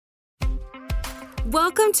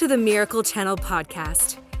Welcome to the Miracle Channel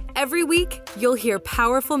podcast. Every week, you'll hear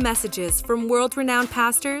powerful messages from world-renowned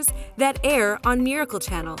pastors that air on Miracle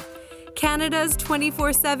Channel, Canada's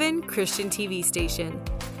 24/7 Christian TV station.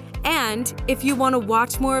 And if you want to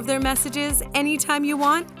watch more of their messages anytime you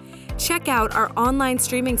want, check out our online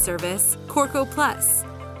streaming service, Corco Plus.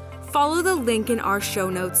 Follow the link in our show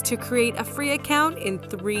notes to create a free account in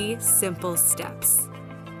 3 simple steps.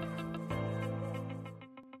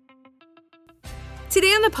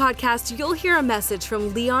 Today on the podcast, you'll hear a message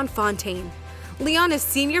from Leon Fontaine. Leon is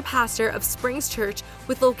senior pastor of Springs Church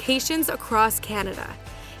with locations across Canada.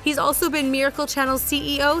 He's also been Miracle Channel's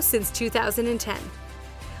CEO since 2010.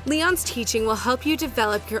 Leon's teaching will help you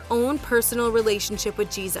develop your own personal relationship with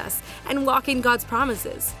Jesus and walk in God's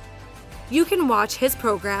promises. You can watch his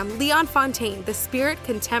program, Leon Fontaine, The Spirit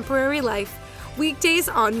Contemporary Life, weekdays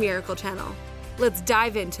on Miracle Channel. Let's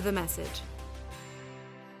dive into the message.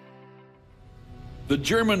 The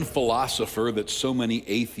German philosopher that so many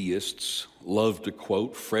atheists love to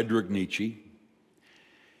quote, Friedrich Nietzsche,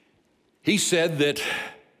 he said that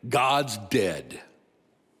God's dead.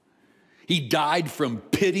 He died from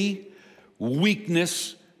pity,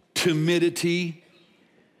 weakness, timidity.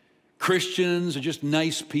 Christians are just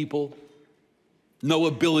nice people, no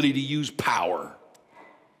ability to use power.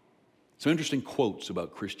 Some interesting quotes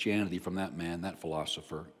about Christianity from that man, that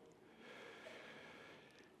philosopher.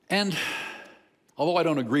 And although I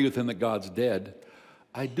don't agree with him that God's dead,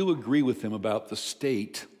 I do agree with him about the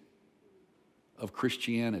state of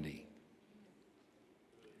Christianity.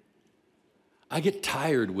 I get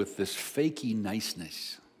tired with this fakey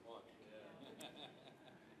niceness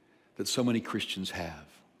that so many Christians have.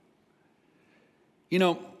 You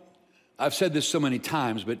know, I've said this so many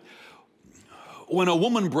times, but when a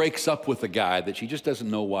woman breaks up with a guy that she just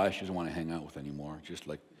doesn't know why she doesn't want to hang out with anymore, just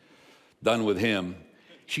like done with him,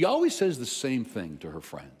 she always says the same thing to her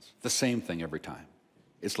friends, the same thing every time.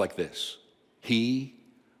 It's like this: he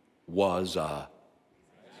was a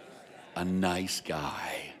nice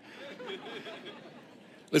guy.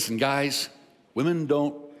 Listen, guys, women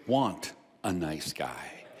don't want a nice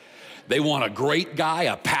guy. They want a great guy,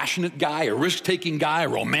 a passionate guy, a risk-taking guy, a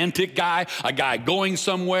romantic guy, a guy going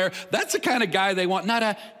somewhere. That's the kind of guy they want, not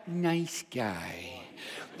a nice guy.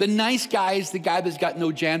 The nice guy is the guy that's got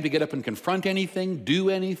no jam to get up and confront anything, do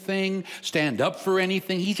anything, stand up for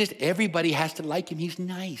anything. Everybody has to like him. He's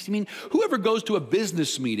nice. I mean, whoever goes to a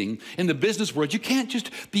business meeting in the business world, you can't just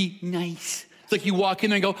be nice. It's like you walk in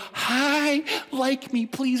there and go, hi, like me,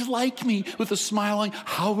 please like me, with a smile on,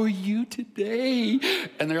 how are you today?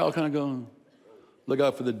 And they're all kind of going, look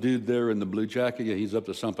out for the dude there in the blue jacket. Yeah, he's up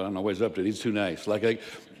to something. I don't know what he's up to. He's too nice. Like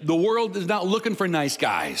the world is not looking for nice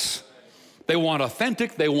guys. They want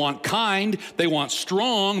authentic, they want kind, they want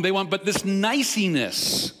strong, but this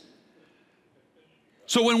niciness.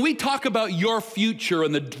 So when we talk about your future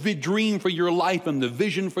and the dream for your life and the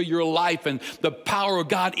vision for your life and the power of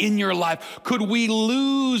God in your life, could we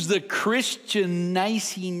lose the Christian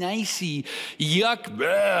nicey, yuck,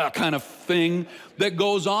 bleh, kind of thing that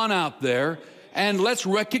goes on out there? And let's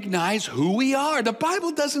recognize who we are. The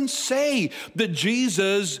Bible doesn't say that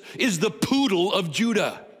Jesus is the poodle of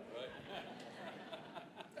Judah.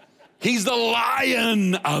 He's the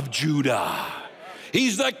Lion of Judah.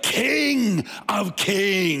 He's the King of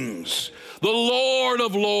Kings, the Lord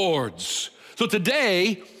of Lords. So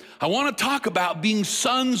today, I want to talk about being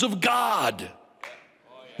sons of God,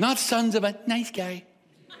 not sons of a nice guy.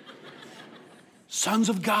 Sons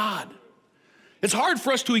of God. It's hard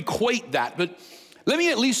for us to equate that, but let me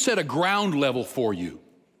at least set a ground level for you.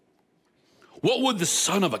 What would the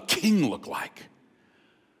son of a king look like?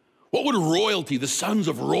 What would royalty, the sons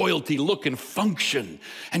of royalty, look and function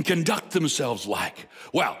and conduct themselves like?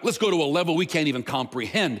 Well, let's go to a level we can't even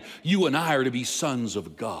comprehend. You and I are to be sons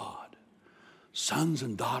of God. Sons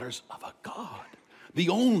and daughters of a God, the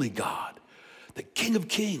only God, the King of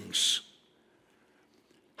Kings.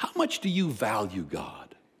 How much do you value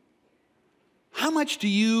God? How much do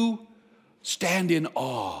you stand in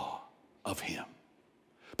awe of him?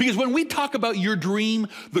 Because when we talk about your dream,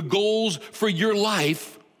 the goals for your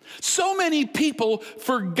life, so many people,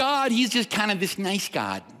 for God, he's just kind of this nice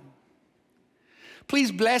God.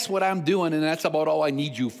 Please bless what I'm doing, and that's about all I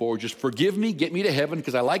need you for. Just forgive me, get me to heaven,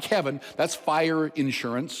 because I like heaven. That's fire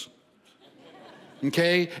insurance.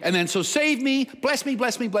 Okay? And then, so save me, bless me,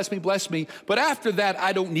 bless me, bless me, bless me. But after that,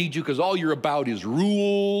 I don't need you, because all you're about is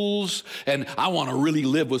rules, and I want to really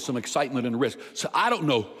live with some excitement and risk. So I don't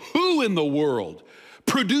know who in the world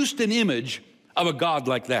produced an image of a God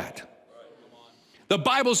like that. The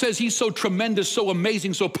Bible says he's so tremendous, so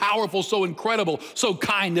amazing, so powerful, so incredible, so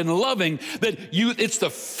kind and loving that it's the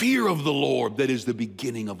fear of the Lord that is the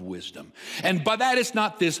beginning of wisdom. And by that, it's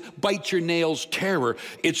not this bite your nails terror.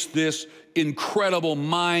 It's this incredible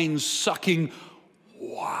mind-sucking,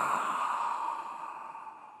 wow,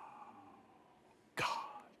 God.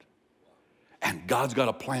 And God's got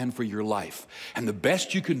a plan for your life. And the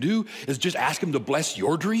best you can do is just ask him to bless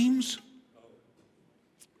your dreams.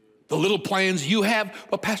 The little plans you have.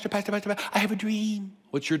 Well, Pastor, I have a dream.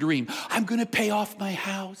 What's your dream? I'm going to pay off my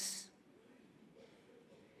house.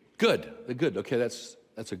 Good. Okay, that's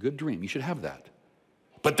a good dream. You should have that.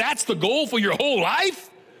 But that's the goal for your whole life?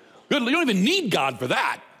 You don't even need God for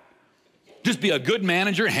that. Just be a good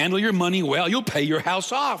manager, handle your money well, you'll pay your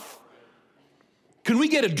house off. Can we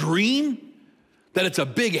get a dream that it's a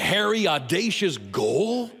big, hairy, audacious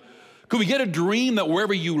goal? Could we get a dream that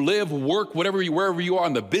wherever you live, work, wherever you are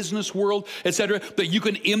in the business world, etc., that you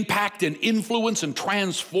can impact and influence and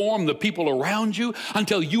transform the people around you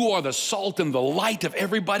until you are the salt and the light of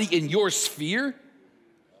everybody in your sphere?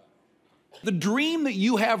 The dream that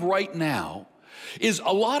you have right now is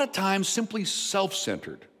a lot of times simply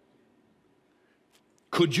self-centered.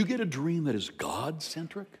 Could you get a dream that is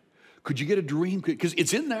God-centric? Could you get a dream? Because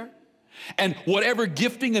it's in there. And whatever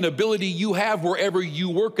gifting and ability you have wherever you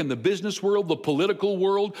work in the business world, the political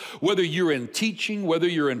world, whether you're in teaching, whether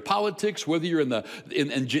you're in politics, whether you're in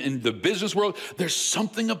the business world, there's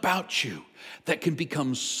something about you that can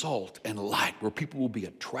become salt and light where people will be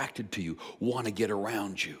attracted to you, want to get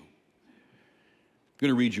around you. I'm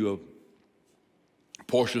going to read you a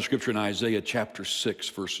portion of scripture in Isaiah chapter 6,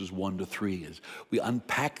 verses 1 to 3, as we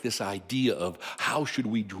unpack this idea of how should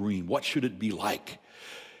we dream? What should it be like?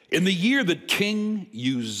 In the year that King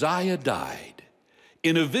Uzziah died,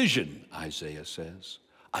 in a vision, Isaiah says,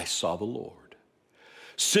 I saw the Lord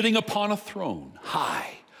sitting upon a throne,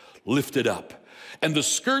 high, lifted up, and the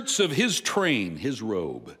skirts of his train, his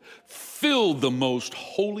robe, filled the most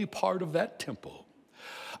holy part of that temple.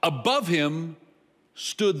 Above him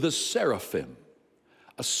stood the seraphim.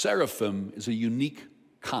 A seraphim is a unique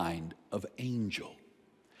kind of angel.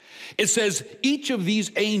 It says each of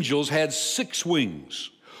these angels had 6 wings.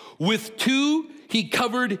 With 2, he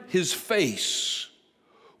covered his face.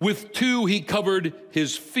 With 2, he covered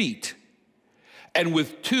his feet. And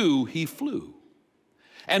with 2, he flew.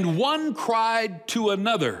 And one cried to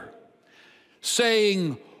another,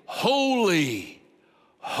 saying, Holy,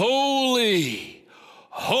 holy,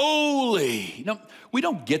 holy. Now, we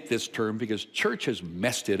don't get this term because church has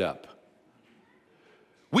messed it up.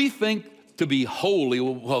 We think to be holy,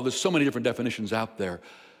 well, there's so many different definitions out there.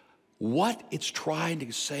 What it's trying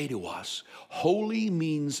to say to us, holy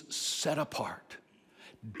means set apart,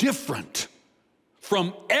 different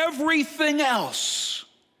from everything else.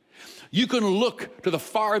 You can look to the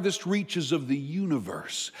farthest reaches of the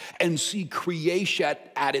universe and see creation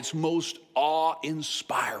at its most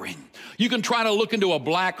awe-inspiring. You can try to look into a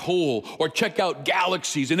black hole or check out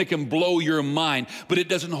galaxies and it can blow your mind, but it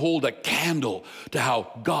doesn't hold a candle to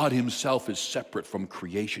how God himself is separate from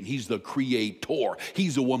creation. He's the creator.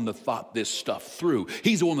 He's the one that thought this stuff through.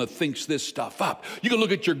 He's the one that thinks this stuff up. You can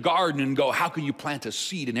look at your garden and go, how can you plant a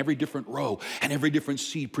seed in every different row, and every different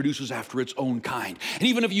seed produces after its own kind. And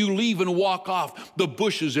even if you leave and walk off the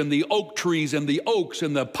bushes and the oak trees and the oaks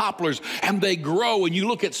and the poplars, and they grow, and you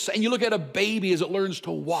look at a baby as it learns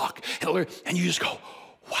to walk, and you just go,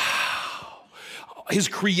 wow, his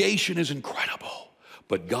creation is incredible.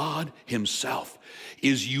 But God himself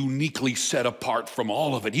is uniquely set apart from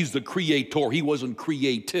all of it. He's the creator. He wasn't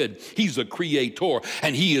created. He's the creator,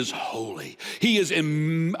 and he is holy. He is,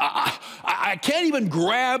 I can't even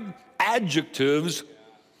grab adjectives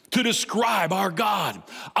to describe our God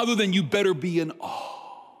other than you better be in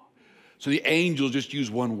awe. So the angels just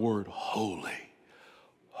use one word, holy.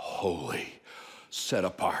 Holy, set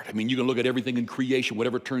apart. I mean, you can look at everything in creation,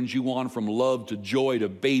 whatever turns you on, from love to joy to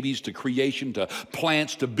babies to creation to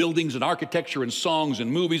plants to buildings and architecture and songs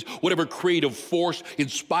and movies, whatever creative force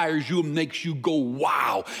inspires you and makes you go,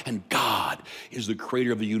 wow. And God is the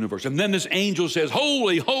creator of the universe. And then this angel says,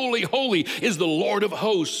 holy, holy, holy is the Lord of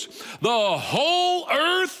hosts. The whole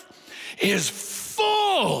earth is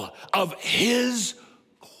full of his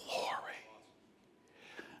glory.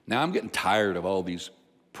 Now, I'm getting tired of all these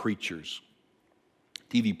preachers.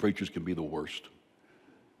 TV preachers can be the worst.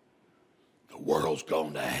 The world's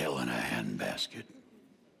going to hell in a handbasket.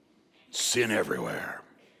 Sin everywhere.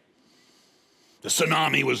 The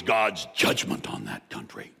tsunami was God's judgment on that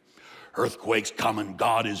country. Earthquakes coming,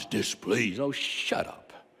 God is displeased. Oh, shut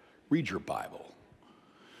up. Read your Bible.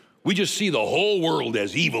 We just see the whole world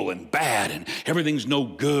as evil and bad and everything's no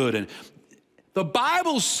good. And The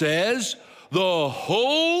Bible says the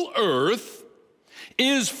whole earth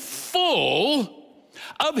is full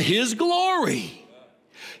of his glory.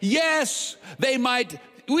 Yes,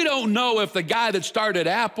 we don't know if the guy that started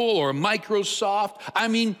Apple or Microsoft,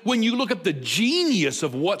 when you look at the genius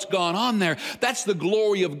of what's gone on there, that's the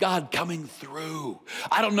glory of God coming through.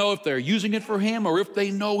 I don't know if they're using it for him or if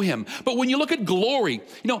they know him. But when you look at glory,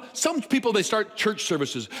 some people, they start church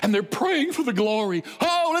services and they're praying for the glory.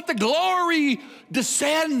 Oh, let the glory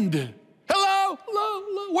descend. Hello,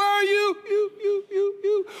 where are you?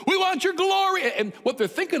 You. We want your glory. And what they're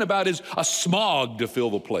thinking about is a smog to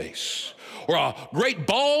fill the place, or a great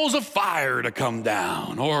balls of fire to come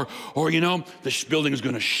down, or this building is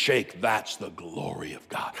going to shake. That's the glory of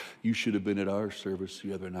God. You should have been at our service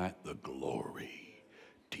the other night. The glory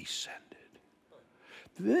descended.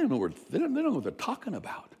 They don't know what they're talking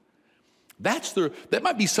about. That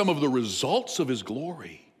might be some of the results of his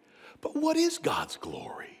glory. But what is God's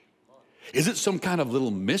glory? Is it some kind of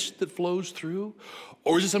little mist that flows through?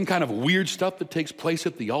 Or is it some kind of weird stuff that takes place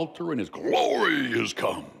at the altar and his glory has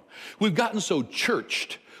come? We've gotten so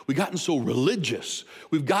churched. We've gotten so religious.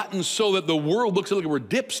 We've gotten so that the world looks like we're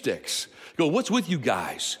dipsticks. You go, what's with you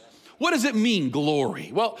guys? What does it mean, glory?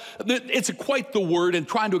 Well, it's quite the word, and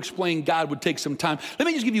trying to explain God would take some time. Let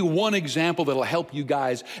me just give you one example that'll help you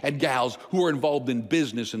guys and gals who are involved in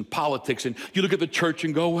business and politics. And you look at the church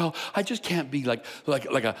and go, well, I just can't be like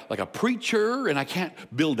a preacher, and I can't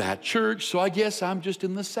build that church, so I guess I'm just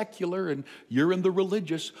in the secular and you're in the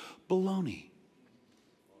religious. Baloney.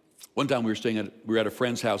 One time we were at a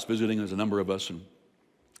friend's house visiting. There's a number of us, and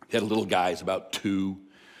they had little guys, about 2.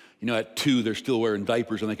 At 2, they're still wearing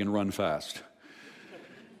diapers and they can run fast.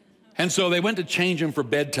 And so they went to change him for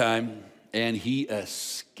bedtime, and he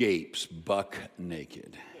escapes buck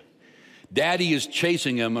naked. Daddy is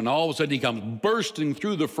chasing him, and all of a sudden he comes bursting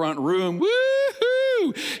through the front room.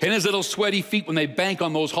 Woo-hoo! And his little sweaty feet, when they bank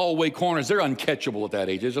on those hallway corners, they're uncatchable at that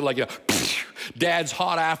age. They're like, Dad's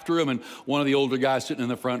hot after him, and one of the older guys sitting in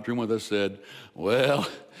the front room with us said, well,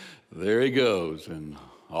 there he goes in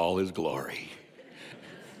all his glory.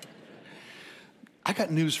 I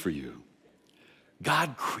got news for you.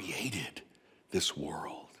 God created this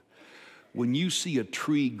world. When you see a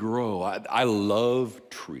tree grow, I love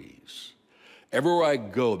trees. Everywhere I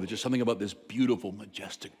go, there's just something about this beautiful,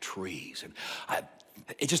 majestic trees. And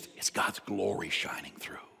it's God's glory shining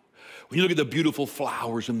through. When you look at the beautiful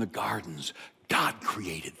flowers in the gardens, God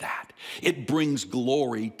created that. It brings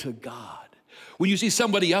glory to God. When you see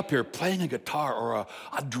somebody up here playing a guitar or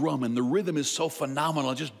a drum, and the rhythm is so phenomenal,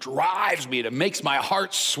 it just drives me. It makes my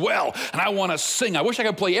heart swell, and I want to sing. I wish I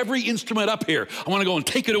could play every instrument up here. I want to go and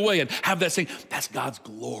take it away and have that sing. That's God's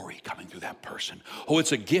glory coming through that person. Oh,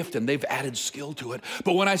 it's a gift, and they've added skill to it.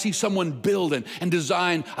 But when I see someone build and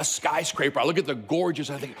design a skyscraper, I look at the gorgeous,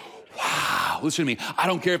 and I think, wow, listen to me. I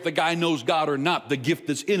don't care if the guy knows God or not. The gift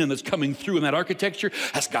that's in him, that's coming through in that architecture,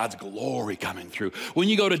 that's God's glory coming through. When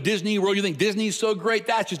you go to Disney World, you think Disney's so great.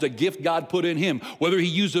 That's just a gift God put in him. Whether he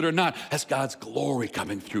used it or not, that's God's glory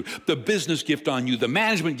coming through. The business gift on you, the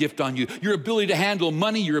management gift on you, your ability to handle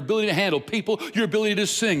money, your ability to handle people, your ability to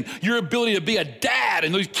sing, your ability to be a dad,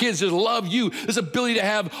 and those kids just love you, this ability to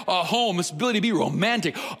have a home, this ability to be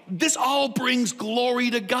romantic. This all brings glory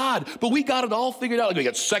to God. But we got it all figured out. Like we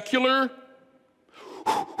got secular.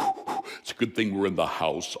 It's a good thing we're in the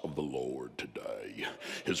house of the Lord today.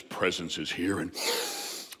 His presence is here, and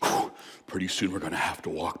pretty soon we're going to have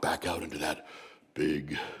to walk back out into that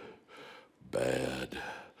big, bad,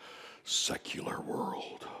 secular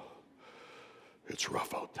world. It's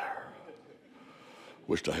rough out there.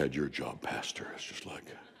 Wished I had your job, Pastor. It's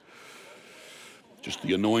just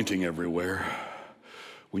the anointing everywhere.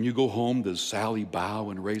 When you go home, does Sally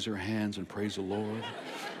bow and raise her hands and praise the Lord?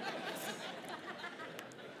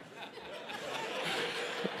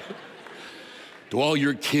 Do all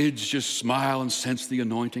your kids just smile and sense the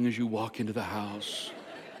anointing as you walk into the house?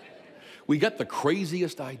 We got the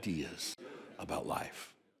craziest ideas about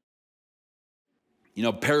life.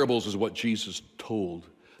 Parables is what Jesus told.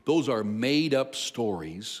 Those are made up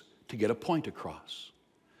stories to get a point across.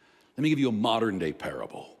 Let me give you a modern day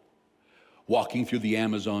parable. Walking through the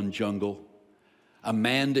Amazon jungle, a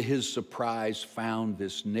man to his surprise found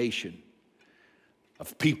this nation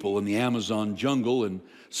of people in the Amazon jungle, and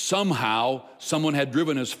somehow someone had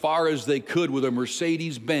driven as far as they could with a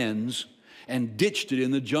Mercedes-Benz and ditched it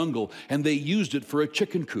in the jungle, and they used it for a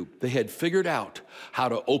chicken coop. They had figured out how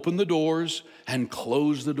to open the doors and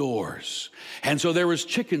close the doors. And so there was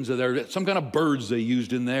chickens there, some kind of birds they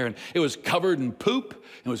used in there, and it was covered in poop,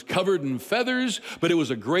 it was covered in feathers, but it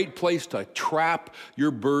was a great place to trap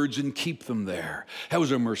your birds and keep them there. That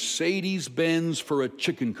was a Mercedes-Benz for a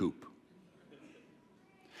chicken coop.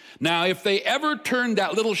 Now, if they ever turned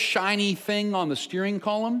that little shiny thing on the steering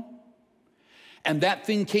column and that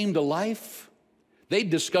thing came to life,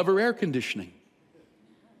 they'd discover air conditioning.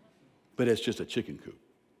 But it's just a chicken coop.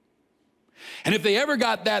 And if they ever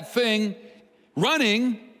got that thing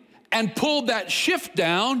running and pulled that shift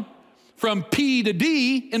down from P to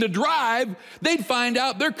D into drive, they'd find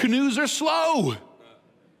out their canoes are slow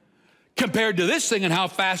compared to this thing and how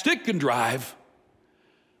fast it can drive.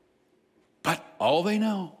 But all they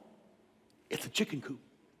know, it's a chicken coop.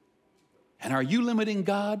 And are you limiting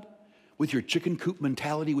God with your chicken coop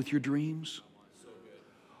mentality with your dreams?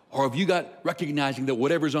 Or have you got recognizing that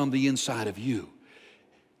whatever's on the inside of you,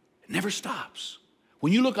 it never stops?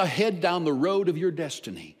 When you look ahead down the road of your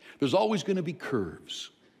destiny, there's always going to be curves.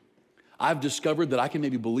 I've discovered that I can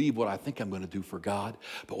maybe believe what I think I'm going to do for God,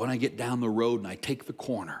 but when I get down the road and I take the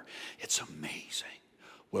corner, it's amazing.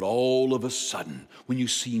 But all of a sudden, when you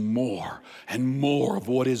see more and more of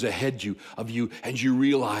what is ahead of you, and you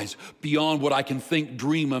realize beyond what I can think,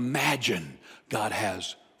 dream, imagine, God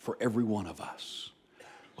has for every one of us.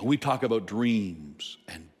 When we talk about dreams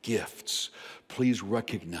and gifts, please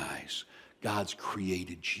recognize God's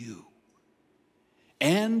created you.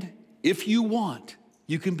 And if you want,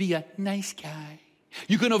 you can be a nice guy.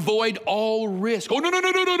 You can avoid all risk. Oh, no,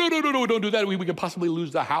 don't do that. We could possibly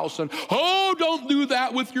lose the house. And oh, don't do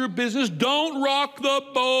that with your business. Don't rock the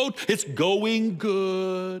boat. It's going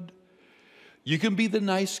good. You can be the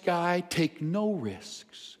nice guy, take no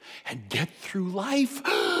risks, and get through life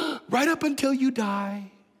right up until you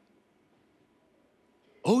die.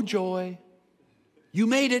 Oh, joy. You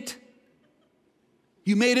made it.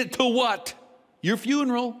 You made it to what? Your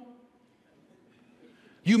funeral.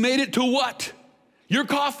 You made it to what? Your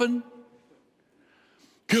coffin.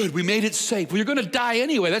 Good, we made it safe. Well, you're going to die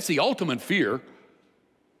anyway. That's the ultimate fear.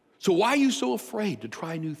 So why are you so afraid to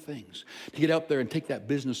try new things? To get out there and take that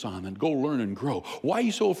business on and go learn and grow? Why are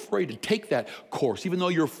you so afraid to take that course, even though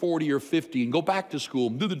you're 40 or 50, and go back to school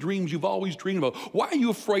and do the dreams you've always dreamed about? Why are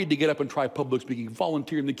you afraid to get up and try public speaking,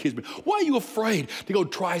 volunteer in the kids? Why are you afraid to go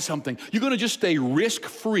try something? You're going to just stay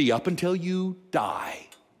risk-free up until you die.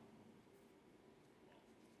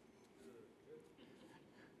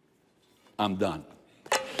 I'm done.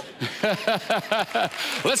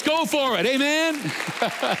 Let's go for it, amen?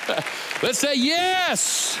 Let's say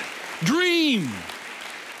yes, dream,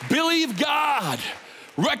 believe God,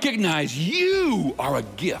 recognize you are a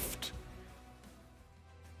gift.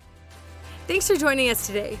 Thanks for joining us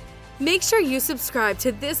today. Make sure you subscribe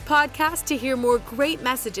to this podcast to hear more great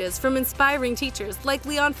messages from inspiring teachers like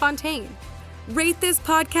Leon Fontaine. Rate this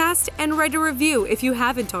podcast and write a review if you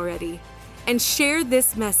haven't already. And share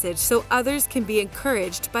this message so others can be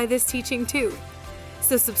encouraged by this teaching too.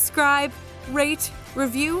 So subscribe, rate,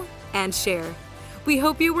 review, and share. We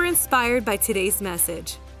hope you were inspired by today's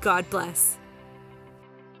message. God bless.